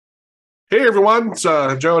Hey everyone, it's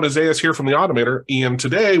Joe and Isaiah here from the-automator, and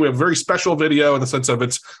today we have a very special video in the sense of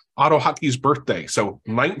it's AutoHotkey's birthday. So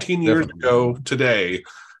 19 years ago today,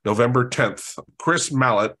 November 10th, Chris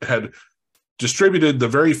Mallett had distributed the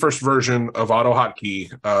very first version of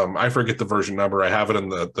AutoHotkey. I forget the version number. I have it in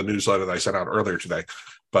the newsletter that I sent out earlier today,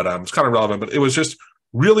 but it's kind of relevant. But it was just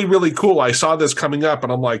really, really cool. I saw this coming up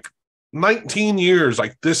and I'm like, 19 years,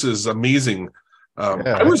 like this is amazing.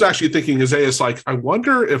 I was actually thinking, Isaiah, like, I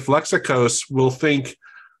wonder if Lexikos will think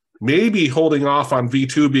maybe holding off on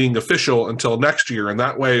V2 being official until next year, and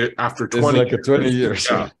that way, after 20 it's like 20 years,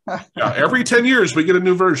 every 10 years we get a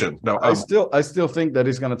new version. No, I still think that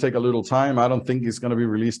it's going to take a little time. I don't think it's going to be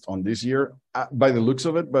released on this year, by the looks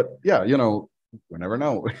of it. But yeah, you never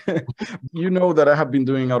know. You know that I have been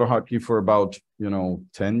doing AutoHotkey for about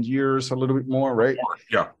 10 years, a little bit more, right?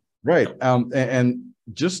 Yeah, right. And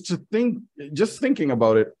just thinking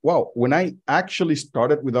about it, wow, when I actually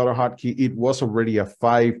started with AutoHotkey, it was already a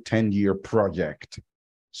 5-10 year project.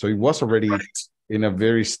 So it was already in a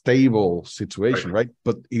very stable situation, right?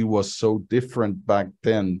 But it was so different back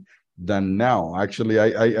then than now. Actually,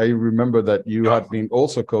 I remember that you had been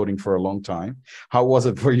also coding for a long time. How was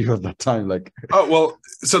it for you at that time? Like, oh, well,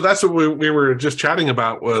 so that's what we were just chatting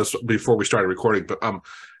about was before we started recording. But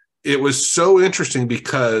it was so interesting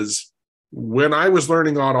because when I was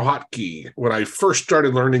learning AutoHotkey, when I first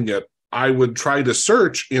started learning it, I would try to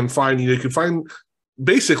search and find, you could find,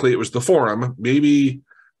 basically it was the forum, maybe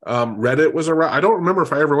Reddit was around. I don't remember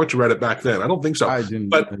if I ever went to Reddit back then. I don't think so. I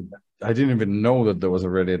didn't even know that there was a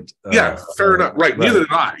Reddit. Yeah, fair enough. Right. Neither did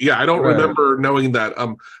I. Yeah, I don't remember knowing that.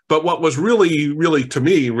 But what was really, to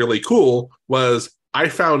me, really cool was I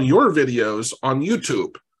found your videos on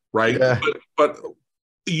YouTube, right? Yeah. But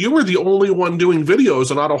you were the only one doing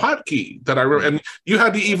videos on AutoHotkey that I remember. And you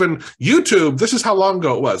had to even YouTube, this is how long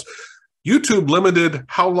ago it was. YouTube limited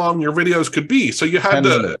how long your videos could be. So you had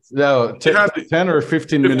 10 or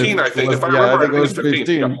 15 minutes. 15, I think. If I remember, I think it was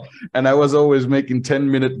 15. Yeah. And I was always making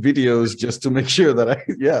 10-minute videos just to make sure that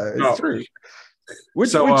it's true.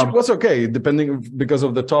 Which was okay, because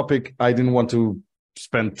of the topic. I didn't want to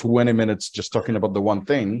spend 20 minutes just talking about the one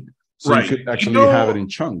thing. So you could actually have it in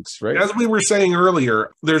chunks, right? As we were saying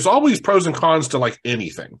earlier, there's always pros and cons to like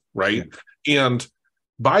anything, right? Yeah. And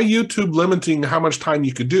by YouTube limiting how much time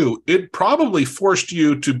you could do, it probably forced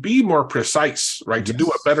you to be more precise, right? To do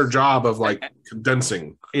a better job of like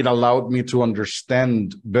condensing. It allowed me to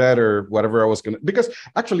understand better whatever I was going to, because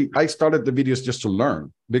actually I started the videos just to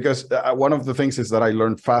learn, because one of the things is that I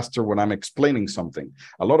learn faster when I'm explaining something.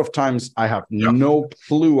 A lot of times I have no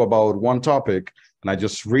clue about one topic, and I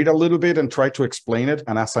just read a little bit and try to explain it.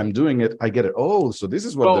 And as I'm doing it, I get it. Oh, so this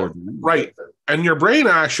is what they're doing. Right. And your brain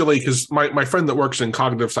actually, because my friend that works in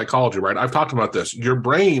cognitive psychology, right? I've talked about this. Your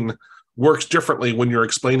brain works differently when you're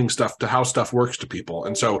explaining stuff to how stuff works to people.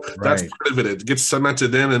 And so that's part of it. It gets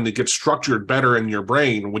cemented in and it gets structured better in your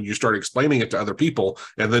brain when you start explaining it to other people.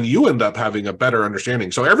 And then you end up having a better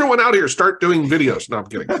understanding. So everyone out here, start doing videos. No, I'm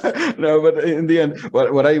kidding. No, but in the end,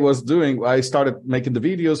 what I was doing, I started making the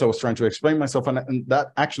videos. I was trying to explain myself, and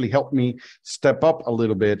that actually helped me step up a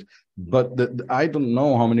little bit. But I don't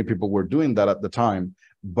know how many people were doing that at the time.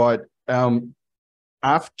 But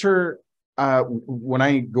after when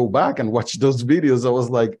I go back and watch those videos, I was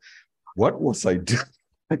like, what was I doing?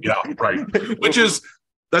 Yeah, right.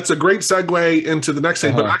 That's a great segue into the next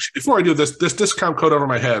thing. But actually, before I do this discount code over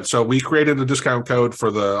my head. So we created a discount code for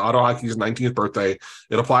the AutoHotkey's 19th birthday.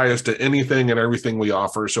 It applies to anything and everything we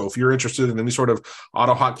offer. So if you're interested in any sort of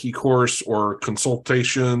AutoHotkey course or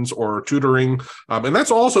consultations or tutoring, and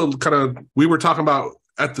that's also kind of, we were talking about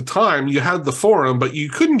at the time, you had the forum, but you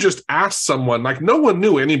couldn't just ask someone. Like, no one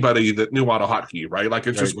knew anybody that knew AutoHotkey, right? Like,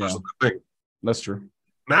 it just wasn't a thing. That's true.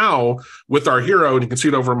 Now, with our hero, and you can see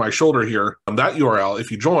it over my shoulder here, on that URL,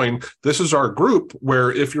 if you join, this is our group where,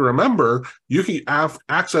 if you're a member, you can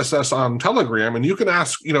access us on Telegram, and you can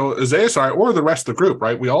ask, Isaiah or the rest of the group,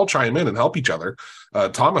 right? We all chime in and help each other.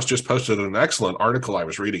 Thomas just posted an excellent article I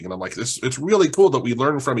was reading, and I'm like, it's really cool that we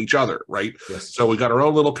learn from each other, right? Yes. So we got our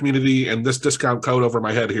own little community, and this discount code over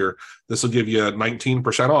my head here, this will give you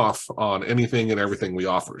 19% off on anything and everything we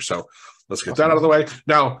offer. So let's get that out of the way.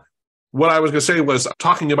 Now, what I was going to say was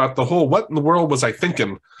talking about the whole, what in the world was I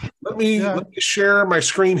thinking? Let me share my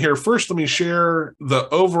screen here. First, let me share the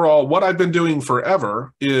overall, what I've been doing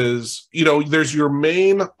forever is, there's your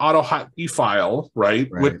main AutoHotkey file, right?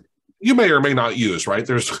 Which you may or may not use, right?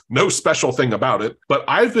 There's no special thing about it, but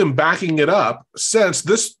I've been backing it up since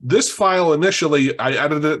this file initially, I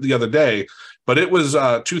edited it the other day, but it was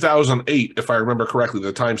 2008, if I remember correctly,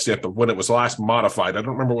 the timestamp of when it was last modified. I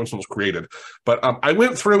don't remember when it was created, but I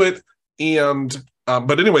went through it and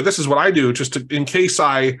But anyway, this is what I do just in case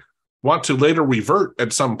I want to later revert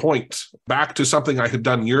at some point back to something I had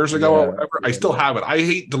done years ago or whatever. I still have it. I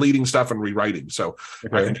hate deleting stuff and rewriting, so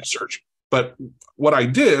I can just search. But what I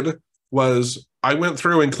did was I went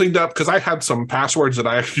through and cleaned up because I had some passwords that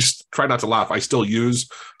I actually try not to laugh. I still use.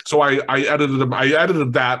 So I edited them. I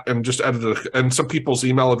edited that and just edited and some people's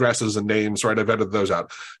email addresses and names, right? I've edited those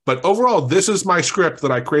out. But overall, this is my script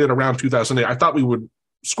that I created around 2008. I thought we would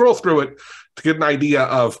scroll through it to get an idea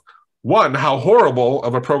of, one, how horrible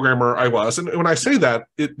of a programmer I was. And when I say that,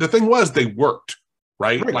 the thing was they worked,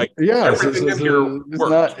 right? Like everything in here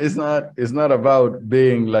worked. It's not about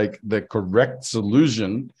being like the correct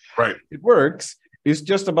solution. Right. It works. It's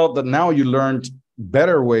just about that now you learned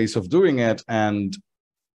better ways of doing it. And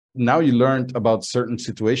now you learned about certain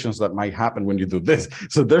situations that might happen when you do this.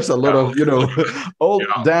 So there's a lot of, alt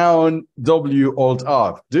down, W, alt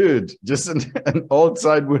off. Dude, just an alt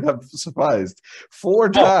side would have sufficed. 4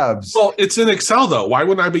 tabs. Well, it's in Excel though. Why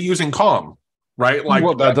wouldn't I be using COM? Right? Like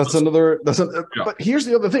but here's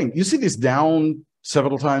the other thing. You see this down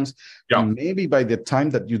several times. Yeah. Maybe by the time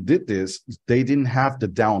that you did this, they didn't have the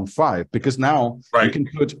down 5 because now you can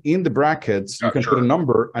put in the brackets, you can put a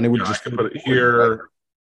number and it would just put it here.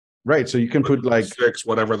 Right. So you can put like 6,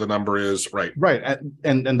 whatever the number is. Right. Right.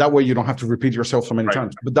 And that way you don't have to repeat yourself so many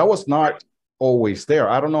times. But that was not always there.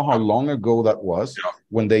 I don't know how long ago that was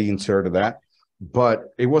when they inserted that,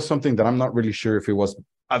 but it was something that I'm not really sure if it was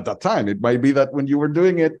at that time. It might be that when you were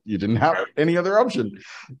doing it, you didn't have any other option.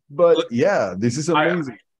 But yeah, this is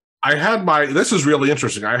amazing. I had this is really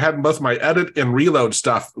interesting. I had both my edit and reload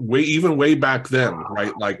stuff way back then,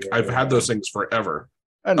 right? Like I've had those things forever.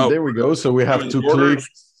 And there we go. So we have 2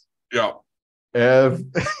 clicks. Yeah. F,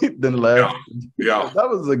 then left. Yeah. That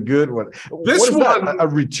was a good one. This one, a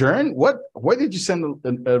return? Why did you send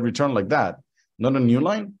a return like that? Not a new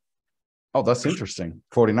line? Oh, that's interesting.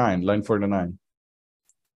 49, line 49.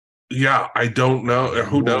 Yeah, I don't know.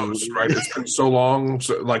 Who knows, right? It's been so long.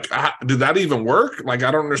 So, like, did that even work? Like,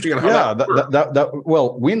 I don't understand how that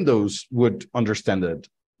well, Windows would understand it,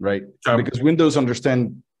 right? Because Windows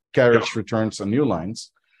understand carriage returns and new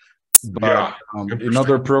lines. But in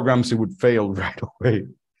other programs, it would fail right away.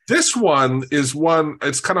 This one is one,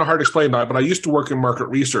 it's kind of hard to explain that, but I used to work in market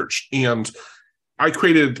research and I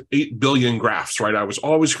created 8 billion graphs, right? I was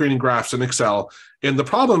always creating graphs in Excel. And the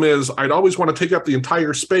problem is I'd always want to take up the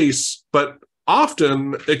entire space, but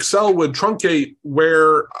often Excel would truncate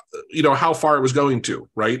where, how far it was going to,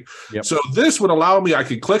 right? Yep. So this would allow me, I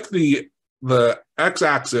could click the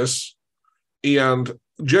x-axis and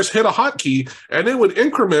just hit a hotkey and it would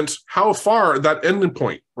increment how far that ending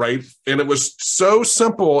point, right? And it was so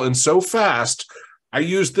simple and so fast. I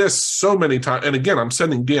used this so many times. And again, I'm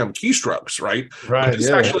sending damn keystrokes, right? Right.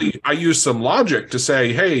 Actually, I use some logic to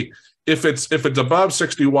say, hey, if it's above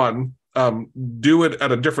 61, do it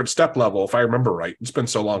at a different step level, if I remember right. It's been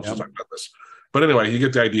so long since I've done this. But anyway, you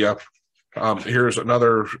get the idea. Here's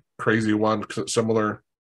another crazy one, similar.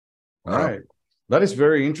 All right. That is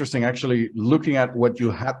very interesting, actually, looking at what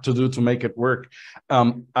you had to do to make it work.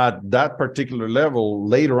 At that particular level,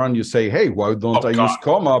 later on, you say, hey, why don't I use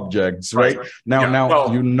COM objects, right?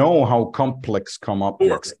 Now you know how complex COM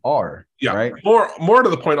objects are, right? More to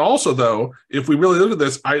the point also, though, if we really look at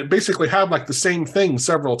this, I basically have like the same thing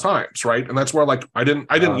several times, right? And that's where like I didn't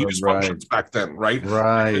use functions back then, right?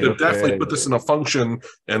 Right. I definitely put this in a function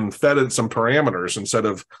and fed it some parameters instead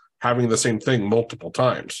of having the same thing multiple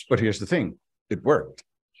times. But here's the thing. It worked.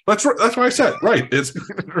 That's what I said. Right.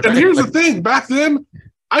 And here's the thing. Back then,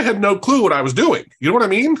 I had no clue what I was doing. You know what I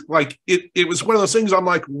mean? Like it was one of those things. I'm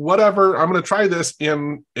like, whatever. I'm going to try this,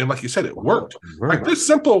 and like you said, it worked. Like this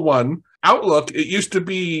simple one, Outlook. It used to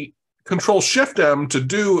be Control-Shift-M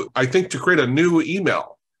to create a new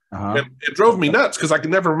email. And it drove me nuts because I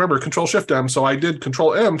could never remember Control-Shift-M. So I did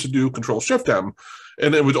Control-M to do Control-Shift-M.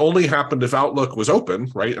 And it would only happen if Outlook was open,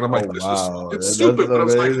 right? And I'm like, it's stupid, but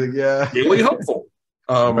it's like really helpful.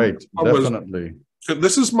 Right, definitely.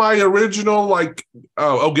 This is my original,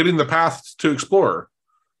 getting the path to Explorer.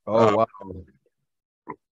 Wow.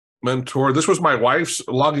 Mentor. This was my wife's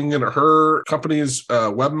logging into her company's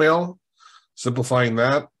webmail, simplifying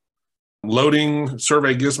that. Loading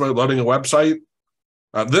Survey Gizmo, loading a website.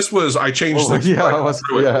 This was, I changed okay. I was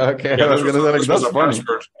going to say, that's funny.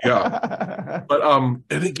 But,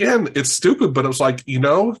 and again, it's stupid, but it was like,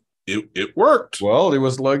 it worked. Well, it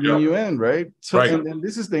was logging you in, right? So, and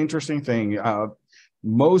this is the interesting thing.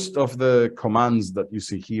 Most of the commands that you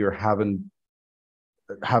see here haven't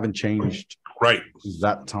changed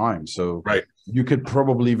that time. So you could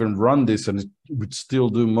probably even run this and it would still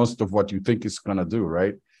do most of what you think it's going to do,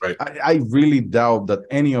 right? I really doubt that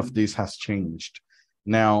any of this has changed.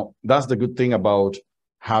 Now, that's the good thing about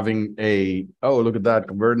having look at that,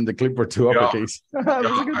 converting the clipboard to uppercase.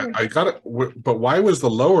 I got it. But why was the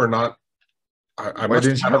lower not? I Why must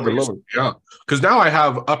didn't you have the lower? Yeah, because now I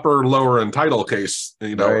have upper, lower, and title case.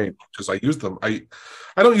 Right. Because I use them. I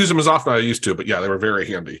don't use them as often as I used to, but yeah, they were very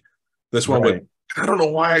handy. This one would. I don't know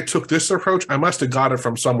why I took this approach. I must have got it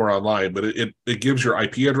from somewhere online, but it gives your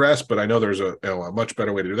IP address. But I know there's a much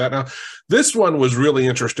better way to do that now. This one was really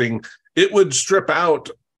interesting. It would strip out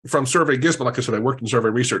from Survey Gizmo. Like I said, I worked in survey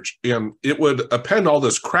research, and it would append all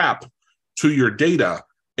this crap to your data.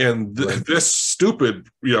 And this stupid,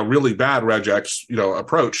 really bad regex,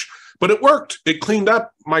 approach, but it worked. It cleaned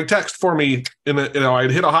up my text for me.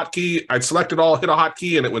 I'd hit a hotkey, I'd select it all, hit a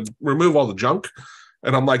hotkey, and it would remove all the junk.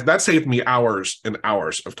 And I'm like, that saved me hours and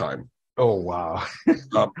hours of time. Oh, wow.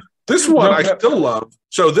 This one I still love.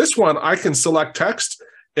 So this one I can select text,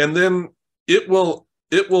 and then it will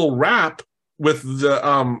wrap with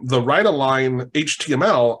the right align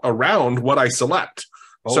HTML around what I select.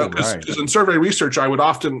 So, because in survey research, I would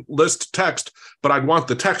often list text, but I'd want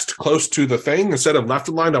the text close to the thing instead of left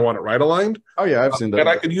aligned. I want it right aligned. Oh, yeah, I've seen that. And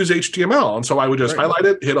I could use HTML. And so I would just highlight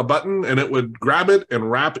it, hit a button, and it would grab it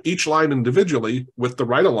and wrap each line individually with the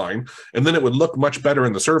right align. And then it would look much better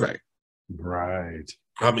in the survey. Right.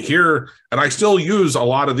 Here, and I still use a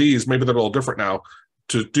lot of these, maybe they're a little different now,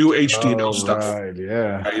 to do HTML stuff. Right,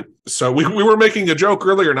 yeah. Right? So we were making a joke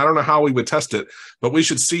earlier, and I don't know how we would test it, but we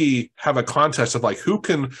should have a contest of like who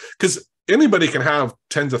can, because anybody can have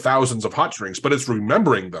tens of thousands of hot strings, but it's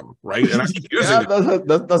remembering them, right? And actually using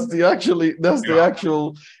that's the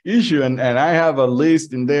actual issue. And I have a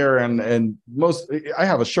list in there, and I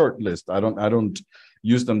have a short list. I don't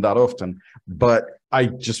use them that often, but I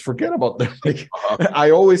just forget about them.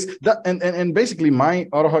 I always and basically my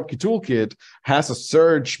AutoHotkey toolkit has a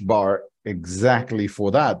search bar exactly for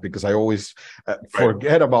that, because I always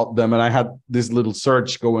forget about them, and I had this little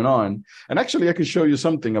search going on. And actually, I can show you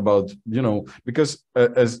something about because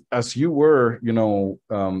as you were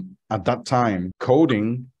at that time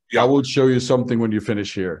coding. Yeah. I will show you something when you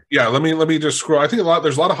finish here. Yeah, let me just scroll. I think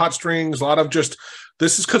there's a lot of hot strings, a lot of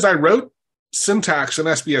this is because I wrote syntax in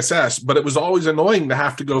SPSS, but it was always annoying to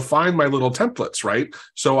have to go find my little templates, right?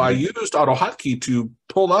 So I used AutoHotkey to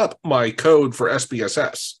pull up my code for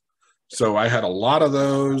SPSS. So I had a lot of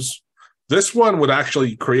those. This one would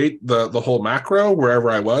actually create the whole macro wherever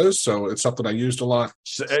I was. So it's something I used a lot.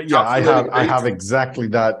 Yeah, I have exactly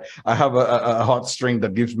that. I have a hot string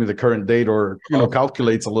that gives me the current date, or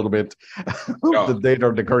calculates a little bit the date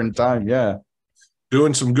or the current time. Yeah.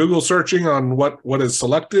 Doing some Google searching on what is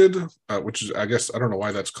selected, which is, I guess, I don't know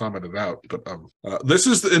why that's commented out, but this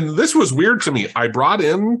was weird to me. I brought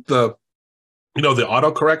in the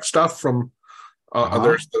autocorrect stuff from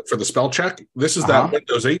there's for the spell check. This is that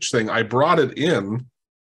Windows H thing. I brought it in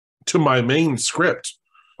to my main script.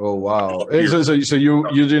 Oh wow! So you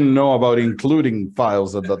didn't know about including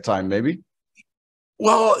files at that time, maybe?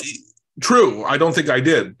 Well, true. I don't think I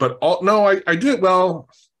did, but no, I did. Well,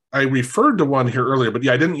 I referred to one here earlier, but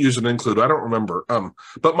yeah, I didn't use an include. I don't remember.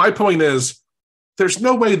 But my point is, there's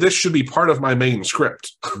no way this should be part of my main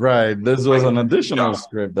script. Right. This was an additional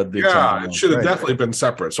script that did. Yeah, it should have definitely been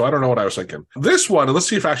separate. So I don't know what I was thinking. This one, let's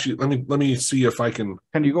see if actually let me see if I can.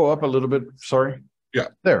 Can you go up a little bit? Sorry. Yeah.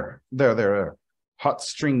 There. Hot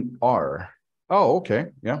string R. Oh, okay.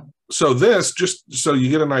 Yeah. So this, just so you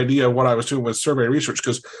get an idea of what I was doing with survey research,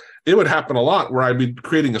 because it would happen a lot where I'd be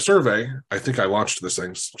creating a survey. I think I launched this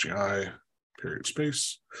thing, GI period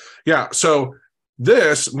space. Yeah. So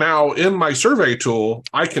this now in my survey tool,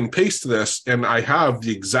 I can paste this and I have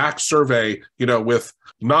the exact survey, with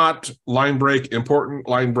not line break important,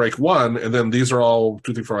 line break 1, and then these are all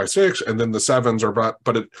 2, 3, 4, 5, 6, and then the 7s are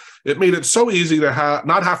but it made it so easy to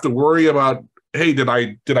not have to worry about, hey, did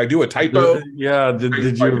I do a typo? Yeah,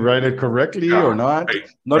 did you write it correctly or not?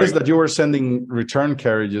 Notice that you were sending return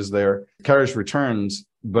carriage returns,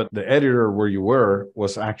 but the editor where you were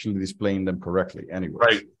was actually displaying them correctly anyway.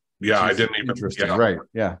 Right. Yeah, I didn't even. Interesting. Yeah. Right.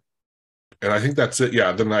 Yeah. And I think that's it.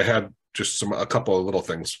 Yeah. Then I had just a couple of little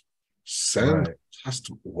things. Send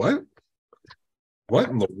custom. What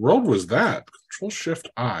in the world was that?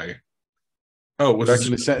 Control-Shift-I. Oh, it was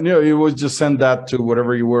actually sent. You would just send that to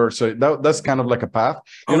whatever you were. So that's kind of like a path.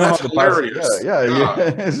 That's hilarious. Yeah.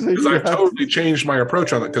 Because I totally changed my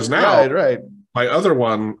approach on it. Because now, my other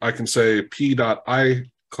one, I can say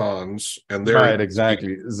p.icons, and there. Right,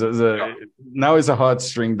 exactly. Now it's a hot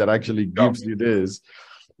string that actually gives you this,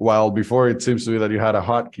 while before it seems to be that you had a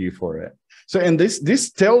hotkey for it. So, and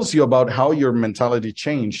this tells you about how your mentality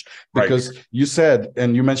changed, because you said,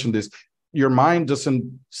 and you mentioned this, your mind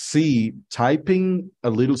doesn't see typing a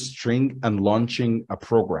little string and launching a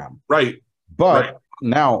program. Right. But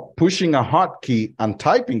now pushing a hotkey and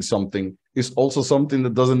typing something is also something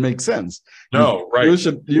that doesn't make sense. No,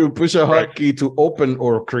 You push a hotkey to open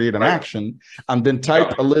or create an action, and then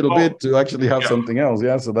type a little bit to actually have something else.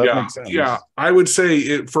 Yeah, so that makes sense. Yeah, I would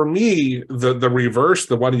say for me, the reverse,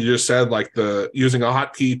 the one you just said, like the using a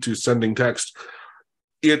hotkey to sending text,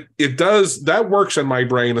 it does, that works in my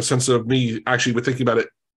brain, a sense of me actually thinking about it.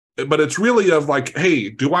 But it's really of like, hey,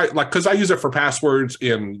 do I like, because I use it for passwords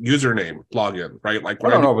and username login, right? Like,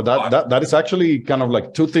 but that is actually kind of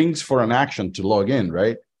like two things for an action to log in,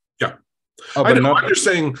 right? Yeah. But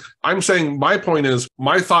I'm saying my point is,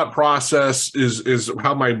 my thought process is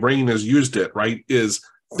how my brain has used it, right? Is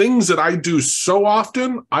things that I do so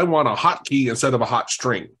often, I want a hotkey instead of a hot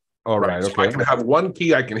string. All right. Okay. So I can have one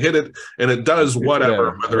key, I can hit it, and it does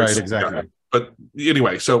whatever. Right. Exactly. Yeah. But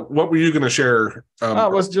anyway, so what were you going to share? I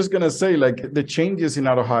was just going to say, like, the changes in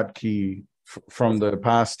AutoHotkey from the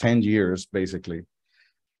past 10 years, basically.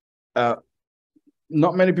 Not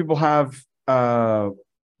many people have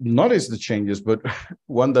noticed the changes, but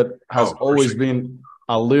one that has always been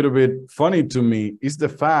a little bit funny to me is the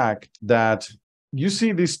fact that you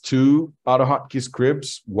see these two AutoHotkey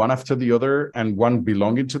scripts, one after the other and one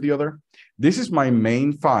belonging to the other. This is my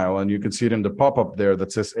main file, and you can see it in the pop-up there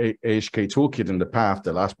that says AHK Toolkit in the path,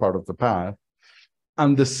 the last part of the path.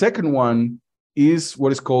 And the second one is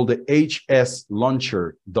what is called the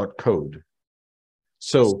hslauncher.code.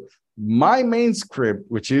 So my main script,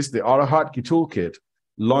 which is the AutoHotkey Toolkit,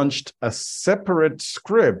 launched a separate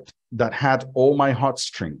script that had all my hot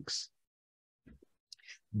strings.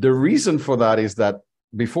 The reason for that is that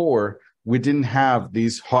before, we didn't have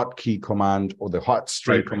this hotkey command or the hot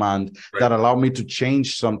string command that allowed me to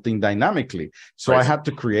change something dynamically. So I had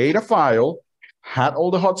to create a file, had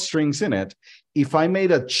all the hot strings in it. If I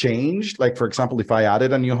made a change, like for example, if I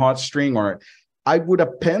added a new hot string, or I would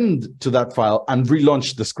append to that file and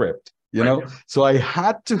relaunch the script, you know? So I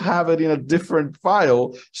had to have it in a different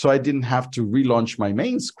file so I didn't have to relaunch my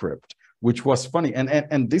main script, which was funny.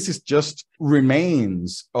 And this is just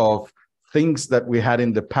remains of things that we had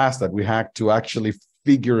in the past that we had to actually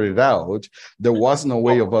figure it out. There was no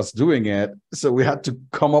way of us doing it. So we had to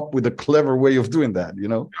come up with a clever way of doing that, you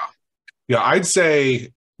know? Yeah, I'd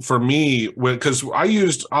say for me, because I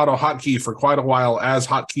used AutoHotkey for quite a while as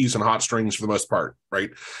hotkeys and hot strings for the most part,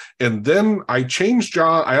 right? And then I changed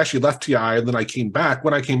job. I actually left TI, and then I came back.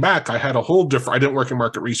 When I came back, I had a whole different, I didn't work in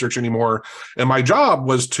market research anymore. And my job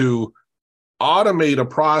was to automate a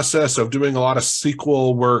process of doing a lot of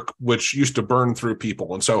SQL work, which used to burn through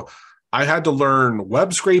people. And so I had to learn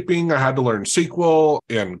web scraping, I had to learn SQL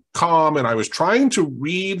and COM, and I was trying to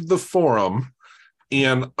read the forum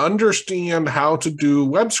and understand how to do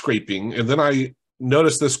web scraping. And then I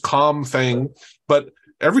noticed this COM thing, but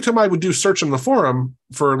every time I would do search in the forum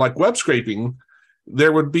for like web scraping,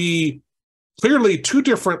 there would be clearly two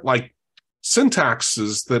different like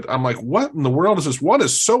syntaxes that I'm like, what in the world is this? One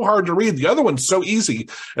is so hard to read, the other one's so easy,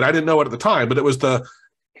 and I didn't know it at the time, but it was the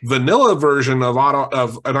vanilla version of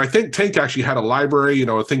and I think Tank actually had a library, you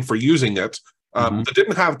know, a thing for using it, that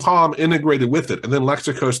didn't have COM integrated with it. And then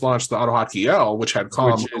Lexikos launched the Otto Hakiel, which had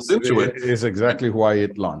COM built into it. Is exactly why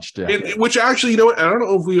it launched. Yeah. Which actually, you know, I don't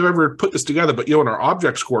know if we've ever put this together, but, you know, in our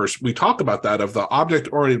objects course, we talk about that, of the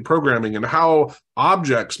object-oriented programming and how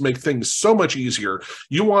objects make things so much easier.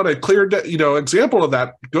 You want a clear, you know, example of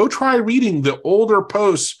that, go try reading the older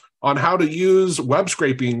posts on how to use web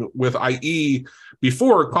scraping with IE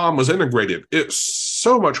before COM was integrated. It's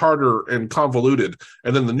so much harder and convoluted.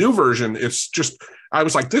 And then the new version, it's just, I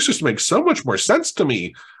was like, this just makes so much more sense to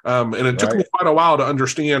me. And it took me quite a while to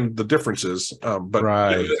understand the differences. But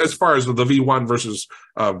as far as the V1 versus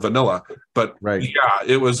vanilla, but yeah,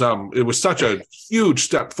 it was such a huge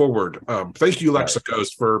step forward. Thank you,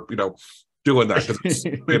 Lexikos, for, you know, doing that, because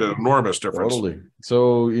it's made an enormous difference. Totally.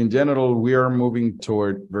 So in general, we are moving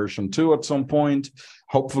toward version 2 at some point.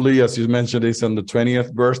 Hopefully, as you mentioned, it's on the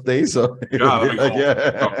 20th birthday. So let's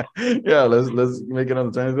make it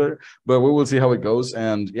on the 20th. But we will see how it goes.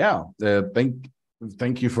 And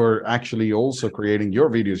thank you for actually also creating your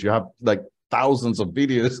videos. You have like thousands of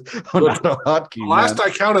videos on AutoHotkey. Last I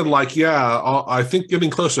counted, like, I think getting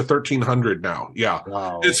close to 1,300 now. Yeah.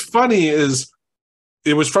 Wow. It's funny is,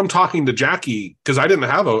 it was from talking to Jackie, because I didn't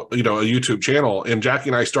have a YouTube channel, and Jackie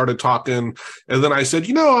and I started talking, and then I said,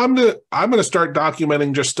 you know, I'm gonna start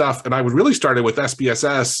documenting just stuff, and I really started with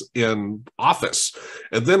SPSS in Office,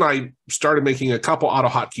 and then I started making a couple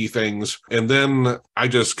AutoHotkey things, and then I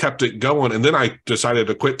just kept it going, and then I decided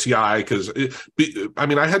to quit TI because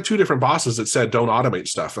I had two different bosses that said don't automate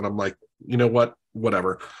stuff, and I'm like, you know what,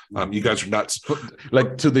 whatever. You guys are nuts.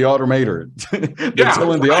 Like to the automator. They're Yeah,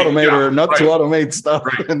 telling the right, automator not to right. automate stuff.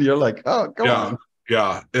 Right. And you're like, oh, come on.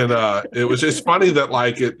 Yeah. And it was just funny that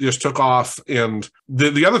like it just took off. And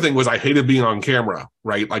the other thing was I hated being on camera,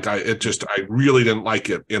 right? Like I really didn't like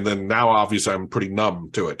it. And then now obviously I'm pretty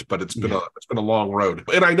numb to it, but it's been a long road.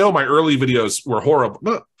 And I know my early videos were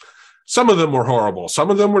horrible. Some of them were horrible. Some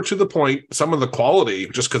of them were to the point. Some of the quality,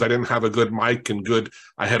 just because I didn't have a good mic and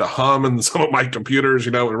I had a hum in some of my computers,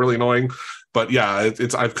 were really annoying. But yeah,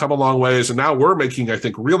 I've come a long ways, and now we're making, I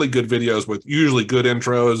think, really good videos with usually good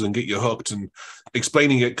intros and get you hooked and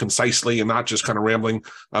explaining it concisely and not just kind of rambling.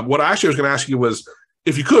 What I actually was going to ask you was,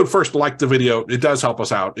 if you could first like the video, it does help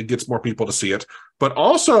us out. It gets more people to see it. But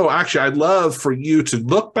also, actually, I'd love for you to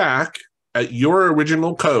look back at your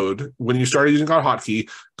original code when you started using AutoHotkey,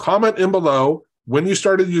 comment in below when you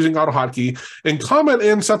started using AutoHotkey, and comment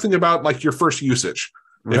in something about like your first usage.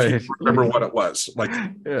 Right. If you remember what it was. Like,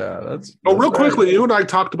 yeah, that's real quickly, you and I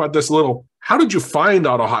talked about this a little. How did you find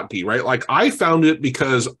AutoHotkey, right? Like I found it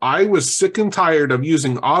because I was sick and tired of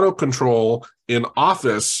using auto control in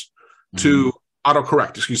Office to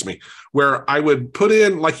autocorrect, excuse me, where I would put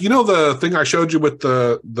in like, the thing I showed you with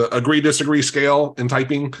the agree disagree scale in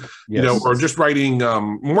typing, or just writing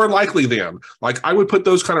more likely than, like I would put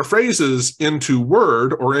those kind of phrases into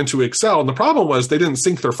Word or into Excel. And the problem was they didn't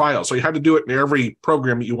sync their files. So you had to do it in every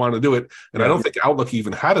program that you want to do it. And I don't think Outlook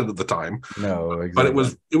even had it at the time. No, exactly.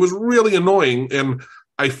 But it was really annoying. And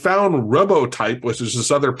I found RoboType, which is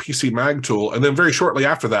this other PC mag tool. And then very shortly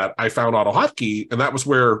after that, I found AutoHotkey. And that was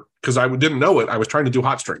where, because I didn't know it, I was trying to do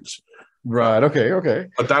hot strings. Right. Okay.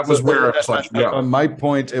 But that was where it's like, on my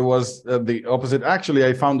point, it was the opposite. Actually,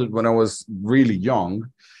 I found it when I was really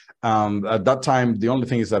young. At that time, the only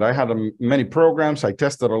thing is that I had many programs. I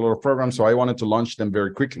tested a lot of programs, so I wanted to launch them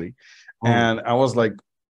very quickly. And I was like,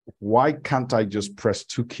 why can't I just press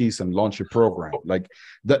 2 keys and launch a program? Like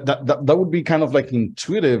that would be kind of like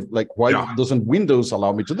intuitive. Like, why doesn't Windows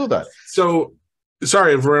allow me to do that? So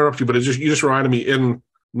sorry if I interrupt you, but you just reminded me in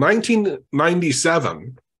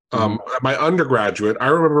 1997. My undergraduate, I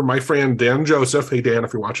remember my friend Dan Joseph. Hey Dan,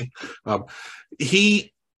 if you're watching,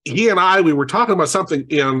 he and I, we were talking about something,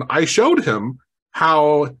 and I showed him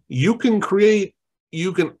how you can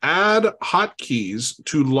add hotkeys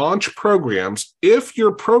to launch programs if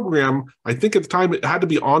your program, I think at the time it had to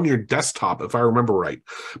be on your desktop, if I remember right.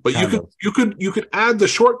 But you could add the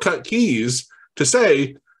shortcut keys to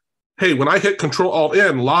say, hey, when I hit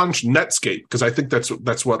Control-Alt-N, launch Netscape, because I think that's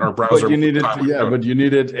what our browser. But you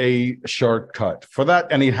needed a shortcut for that,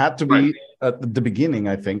 and it had to be at the beginning,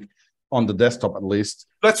 I think, on the desktop at least.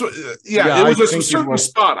 That's what. It was a certain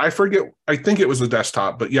spot. I forget. I think it was the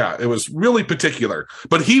desktop, but yeah, it was really particular.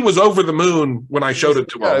 But he was over the moon when I showed it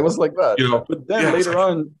to him. Yeah, it was like that. But then later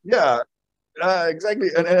on, exactly.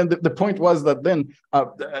 And the point was that then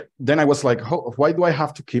I was like, why do I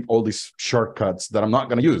have to keep all these shortcuts that I'm not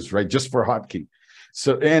going to use, right? Just for a hotkey.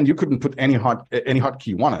 So, and you couldn't put any hotkey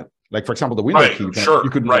you wanted. Like, for example, the window key, you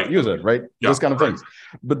could not use it, right? Those kind of things.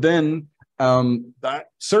 But then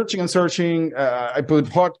searching, I put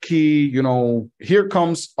hotkey, here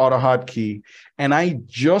comes AutoHotkey. And I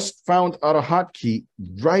just found AutoHotkey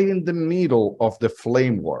right in the middle of the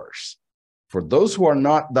flame wars. For those who are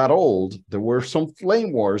not that old, there were some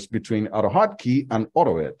flame wars between AutoHotkey and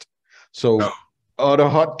AutoIt. So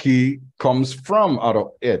AutoHotkey comes from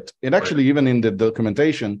AutoIt. It actually, even in the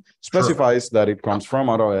documentation, specifies that it comes from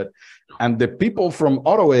AutoIt. And the people from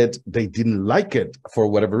AutoIt, they didn't like it for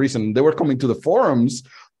whatever reason. They were coming to the forums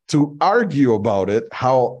to argue about it,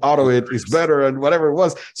 how AutoIt is better and whatever it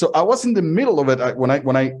was. So I was in the middle of it when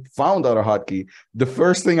I found AutoHotkey. The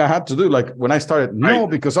first thing I had to do, like when I started,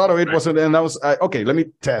 because AutoIt wasn't, and I was okay. Let me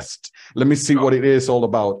test. Let me see what it is all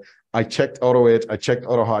about. I checked AutoIt. I checked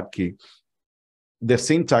AutoHotkey. The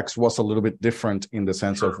syntax was a little bit different in the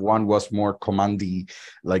sense of one was more commandy,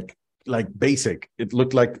 like basic. It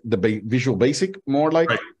looked like the Visual Basic, more like.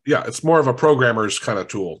 Yeah, it's more of a programmer's kind of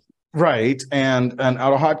tool. Right. And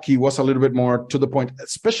AutoHotkey was a little bit more to the point,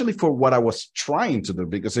 especially for what I was trying to do,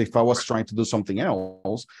 because if I was trying to do something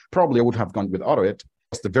else, probably I would have gone with AutoIt.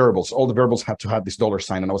 The variables, all the variables had to have this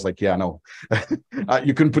 $sign. And I was like, yeah, no,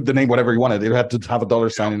 you couldn't put the name whatever you wanted. It had to have a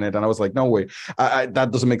 $sign in it. And I was like, no way,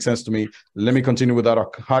 that doesn't make sense to me. Let me continue with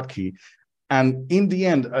AutoHotkey. And in the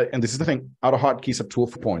end, and this is the thing, AutoHotkey is a tool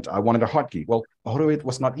for point. I wanted a hotkey. Well, AutoIt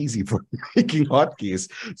was not easy for making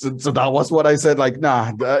hotkeys. So that was what I said, like,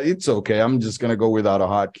 nah, it's okay. I'm just going to go with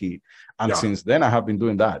AutoHotkey. And since then, I have been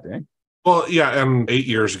doing that. Well, yeah. And 8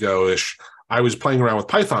 years ago-ish, I was playing around with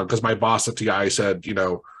Python because my boss at TI said,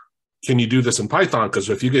 can you do this in Python? Because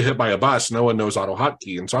if you get hit by a bus, no one knows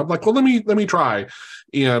AutoHotkey. And so I'm like, well, let me try.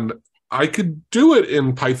 And I could do it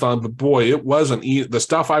in Python, but boy, it wasn't the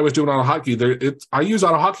stuff I was doing on AutoHotkey. I use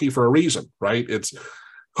AutoHotkey for a reason, right? It's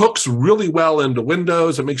hooks really well into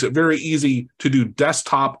Windows. It makes it very easy to do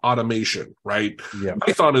desktop automation, right? Yeah.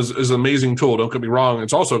 Python is an amazing tool. Don't get me wrong.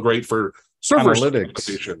 It's also great for server analytics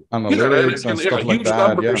and stuff like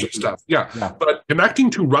that. And stuff. Yeah. But connecting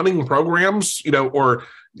to running programs, or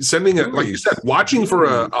sending it, like you said, watching for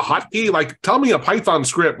a hotkey, like tell me a Python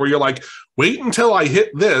script where you're like, wait until I hit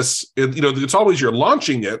this. It's always you're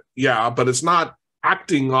launching it. Yeah. But it's not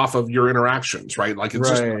acting off of your interactions, right? Like it's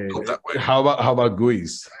just built that way. How about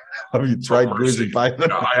GUIs? Have you tried GUIs in Python?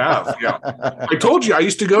 Yeah, I have. Yeah. I told you I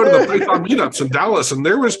used to go to the Python meetups in Dallas, and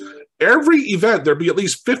there was every event, there'd be at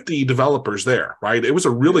least 50 developers there, right? It was a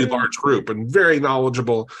really large group and very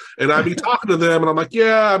knowledgeable. And I'd be talking to them and I'm like,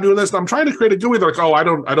 yeah, I'm doing this. And I'm trying to create a GUI. They're like, oh, I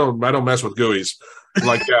don't mess with GUIs. I'm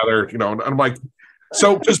like, yeah, they're, and I'm like,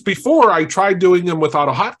 so because before I tried doing them with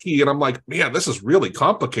AutoHotkey and I'm like, man, this is really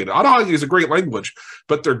complicated. AutoHotkey is a great language,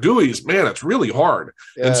 but their GUIs, man, it's really hard.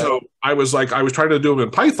 Yeah. And so I was trying to do them in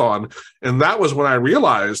Python. And that was when I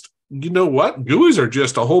realized, you know what? GUIs are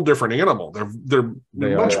just a whole different animal. They're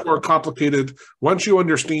much more complicated. Once you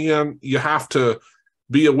understand, you have to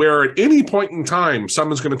be aware at any point in time,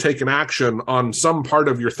 someone's going to take an action on some part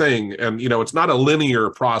of your thing. And, it's not a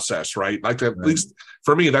linear process, right? Like at least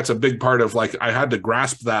for me, that's a big part of like, I had to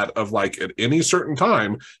grasp that of like at any certain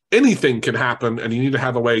time, anything can happen and you need to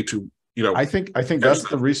have a way to, I think that's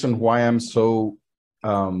the reason why I'm so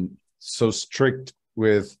strict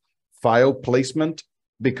with file placement.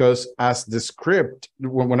 Because as the script,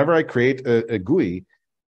 whenever I create a GUI,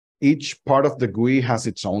 each part of the GUI has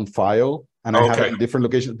its own file, and I have it in different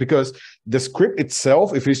locations. Because the script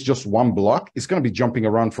itself, if it's just one block, it's going to be jumping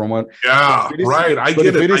around from one. Yeah, right. I get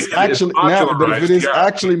it. But if it is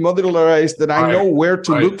actually modularized, then I know where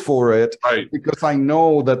to look for it. Right. Because I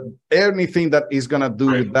know that anything that is going to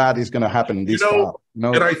do with that is going to happen in this file.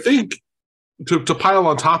 And I think to pile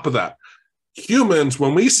on top of that, humans,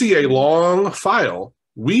 when we see a long file,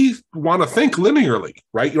 we want to think linearly,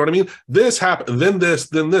 right? You know what I mean? This happened, then this,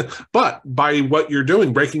 then this. But by what you're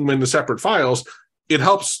doing, breaking them into separate files, it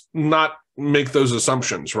helps not make those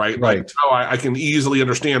assumptions, right? Like how I can easily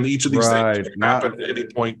understand each of these things can happen at any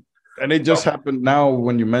point. And it just happened now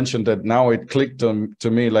when you mentioned that. Now it clicked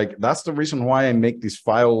to me, like that's the reason why I make these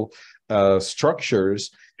file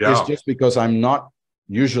structures. It's just because I'm not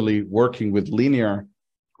usually working with linear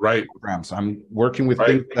programs. I'm working with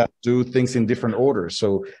things that do things in different orders.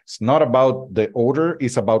 So it's not about the order,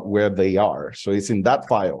 it's about where they are. So it's in that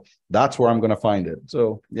file. That's where I'm going to find it.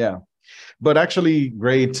 So yeah. But actually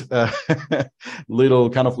great little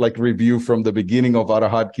kind of like review from the beginning of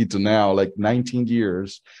AutoHotkey to now, like 19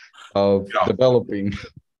 years of developing.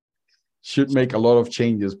 Should make a lot of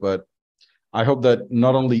changes, but I hope that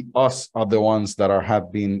not only us are the ones that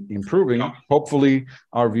have been improving. Hopefully,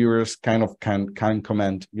 our viewers kind of can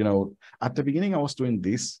comment. At the beginning I was doing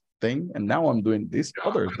this thing, and now I'm doing this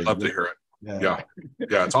other thing. I'd love to hear it. Yeah,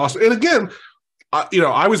 it's awesome. And again,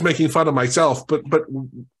 I was making fun of myself, but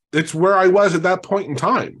it's where I was at that point in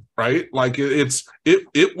time, right? Like it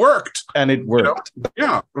worked, and it worked.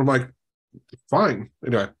 Yeah, I'm like, fine.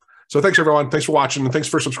 Anyway. So thanks, everyone. Thanks for watching, and thanks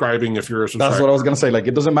for subscribing if you're a subscriber. That's what I was going to say. Like,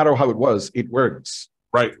 it doesn't matter how it was. It works.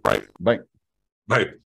 Right. Bye.